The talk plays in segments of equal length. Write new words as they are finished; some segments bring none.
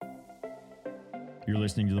You're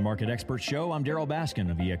listening to the Market Expert Show. I'm Daryl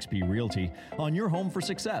Baskin of eXp Realty on your home for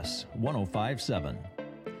success, 105.7.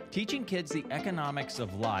 Teaching kids the economics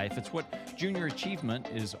of life. It's what Junior Achievement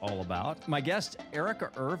is all about. My guest,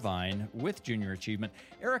 Erica Irvine with Junior Achievement.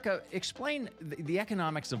 Erica, explain the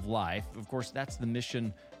economics of life. Of course, that's the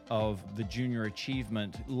mission of the Junior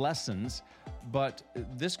Achievement lessons. But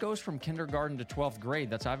this goes from kindergarten to 12th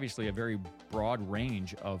grade. That's obviously a very broad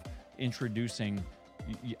range of introducing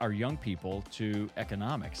our young people to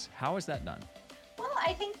economics. How is that done? Well,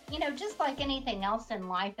 I think, just like anything else in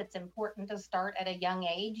life, it's important to start at a young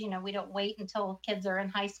age. We don't wait until kids are in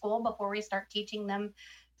high school before we start teaching them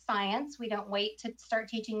science. We don't wait to start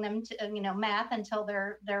teaching them math until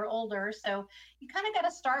they're older. So you kind of got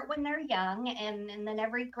to start when they're young, and then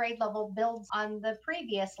every grade level builds on the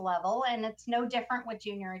previous level. And it's no different with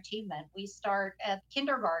Junior Achievement. We start at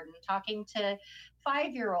kindergarten talking to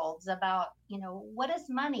 5-year-olds about, what is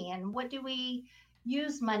money and what do we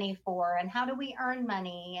use money for, and how do we earn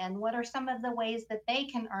money, and what are some of the ways that they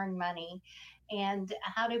can earn money, and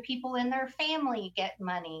how do people in their family get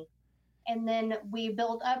money. And then we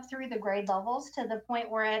build up through the grade levels to the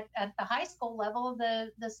point where at the high school level,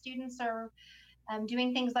 the students are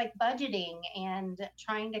doing things like budgeting and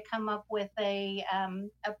trying to come up with a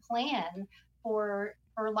plan for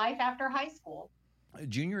life after high school.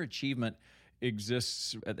 Junior Achievement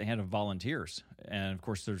exists at the hand of volunteers. And of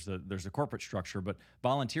course, there's a corporate structure, but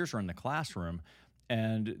volunteers are in the classroom.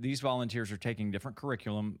 And these volunteers are taking different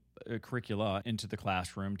curricula into the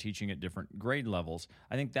classroom, teaching at different grade levels.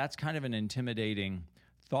 I think that's kind of an intimidating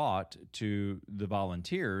thought to the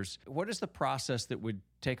volunteers. What is the process that would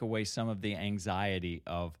take away some of the anxiety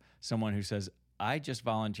of someone who says, I just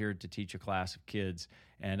volunteered to teach a class of kids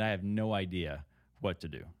and I have no idea what to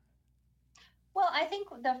do? Well, I think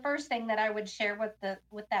the first thing that I would share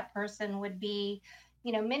with that person would be,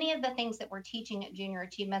 many of the things that we're teaching at Junior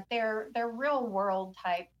Achievement, they're real world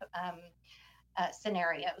type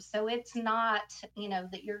scenarios. So it's not,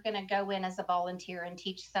 that you're going to go in as a volunteer and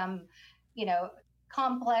teach some,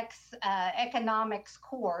 complex economics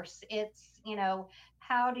course. It's,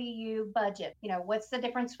 how do you budget? What's the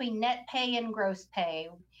difference between net pay and gross pay?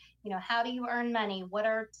 How do you earn money? What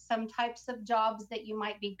are some types of jobs that you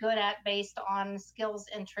might be good at based on skills,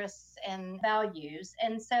 interests, and values?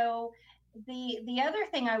 And so the other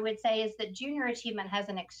thing I would say is that Junior Achievement has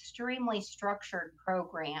an extremely structured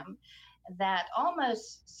program that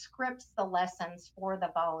almost scripts the lessons for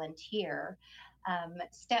the volunteer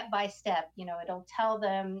step by step. It'll tell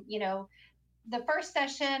them, the first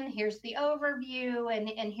session, here's the overview,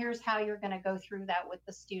 and here's how you're going to go through that with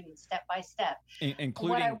the students step by step.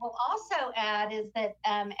 Including, what I will also add is that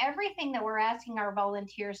everything that we're asking our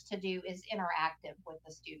volunteers to do is interactive with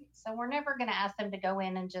the students. So we're never going to ask them to go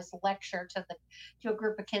in and just lecture to a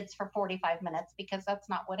group of kids for 45 minutes, because that's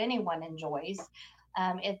not what anyone enjoys.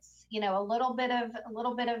 It's a little bit of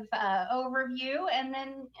overview, and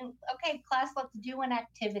then okay, class, let's do an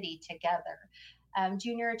activity together.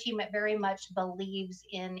 Junior Achievement very much believes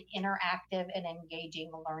in interactive and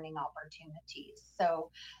engaging learning opportunities. So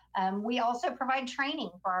we also provide training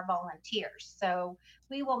for our volunteers. So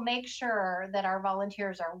we will make sure that our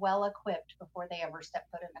volunteers are well equipped before they ever step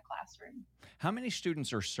foot in the classroom. How many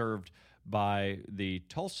students are served by the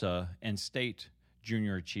Tulsa and state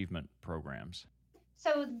Junior Achievement programs?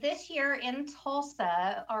 So this year in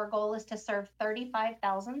Tulsa, our goal is to serve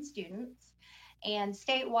 35,000 students. And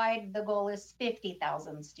statewide, the goal is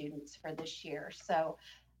 50,000 students for this year. So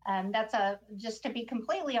just to be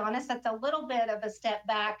completely honest, that's a little bit of a step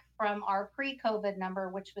back from our pre-COVID number,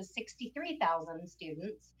 which was 63,000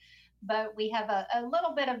 students. But we have a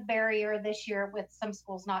little bit of barrier this year with some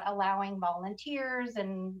schools not allowing volunteers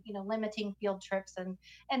and, limiting field trips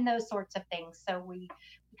and those sorts of things. So we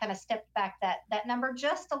kind of stepped back that number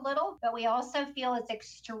just a little, but we also feel it's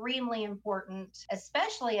extremely important,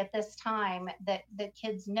 especially at this time, that the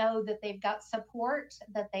kids know that they've got support,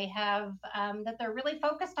 that they have, that they're really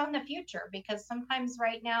focused on the future, because sometimes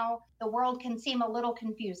right now the world can seem a little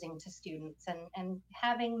confusing to students, and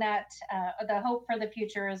having that, the hope for the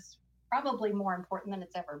future is probably more important than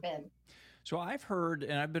it's ever been. So I've heard,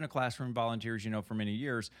 and I've been a classroom volunteer, for many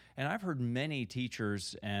years, and I've heard many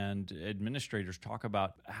teachers and administrators talk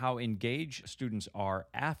about how engaged students are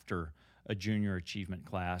after a Junior Achievement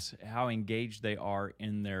class, how engaged they are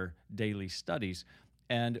in their daily studies.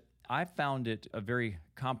 And I found it a very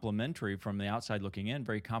complimentary, from the outside looking in,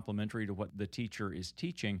 very complimentary to what the teacher is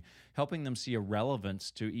teaching, helping them see a relevance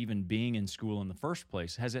to even being in school in the first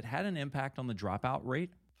place. Has it had an impact on the dropout rate?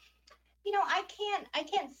 I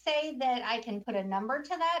can't say that I can put a number to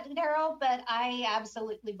that, Daryl, but I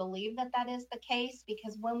absolutely believe that that is the case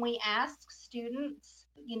because when we ask students,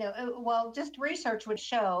 well, just research would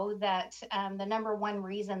show that the number one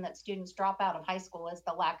reason that students drop out of high school is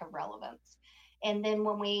the lack of relevance. And then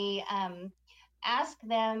when we ask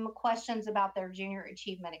them questions about their junior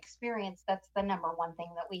achievement experience, that's the number one thing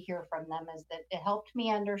that we hear from them is that it helped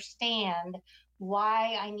me understand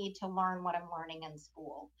why I need to learn what I'm learning in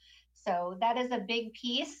school. So that is a big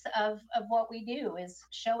piece of what we do is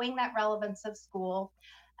showing that relevance of school,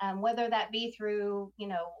 whether that be through,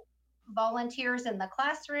 volunteers in the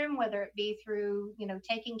classroom, whether it be through,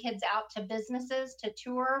 taking kids out to businesses to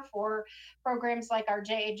tour for programs like our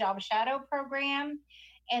JA Job Shadow program.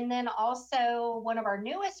 And then also one of our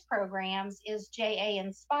newest programs is JA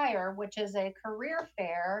Inspire, which is a career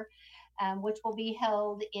fair, which will be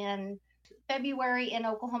held in February in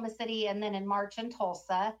Oklahoma City and then in March in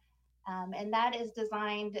Tulsa. And that is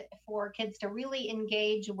designed for kids to really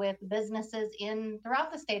engage with businesses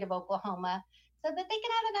throughout the state of Oklahoma so that they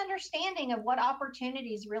can have an understanding of what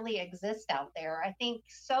opportunities really exist out there. I think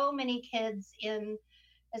so many kids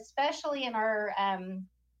especially in our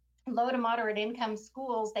low to moderate income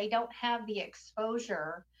schools, they don't have the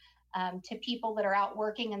exposure to people that are out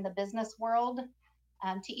working in the business world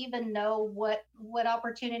to even know what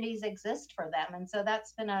opportunities exist for them. And so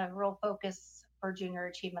that's been a real focus for junior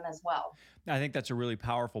achievement as well. I think that's a really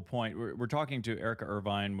powerful point. We're talking to Erica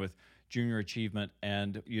Irvine with Junior Achievement,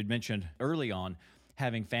 and you'd mentioned early on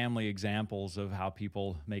having family examples of how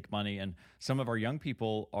people make money. And some of our young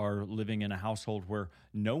people are living in a household where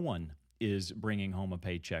no one is bringing home a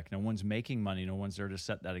paycheck. No one's making money. No one's there to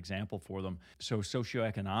set that example for them. So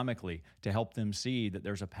socioeconomically, to help them see that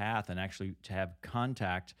there's a path and actually to have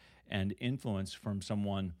contact and influence from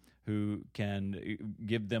someone who can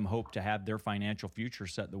give them hope to have their financial future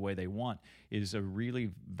set the way they want is a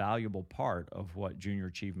really valuable part of what Junior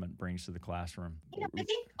Achievement brings to the classroom. I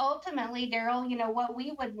think ultimately, Daryl, what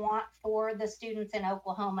we would want for the students in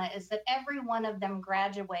Oklahoma is that every one of them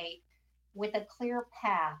graduate with a clear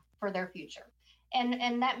path for their future.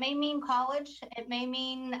 And that may mean college, it may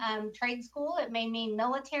mean trade school, it may mean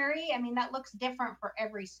military. I mean, that looks different for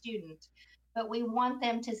every student. But we want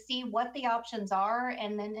them to see what the options are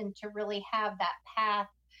and to really have that path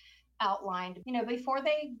outlined, before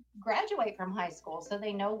they graduate from high school so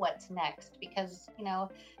they know what's next. Because, the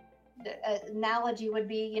analogy would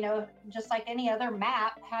be, just like any other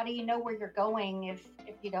map, how do you know where you're going if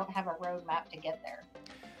you don't have a roadmap to get there?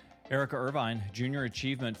 Erica Irvine, Junior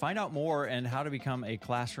Achievement. Find out more and how to become a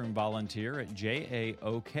classroom volunteer at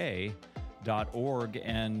jaok.org.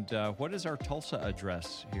 And what is our Tulsa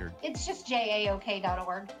address here? It's just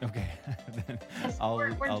jaok.org. Okay.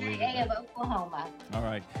 We're JA of Oklahoma. All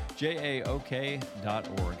right.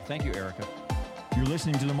 jaok.org. Thank you, Erica. You're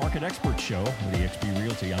listening to the Market Expert Show with eXp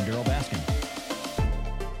Realty. I'm Daryl Baskin.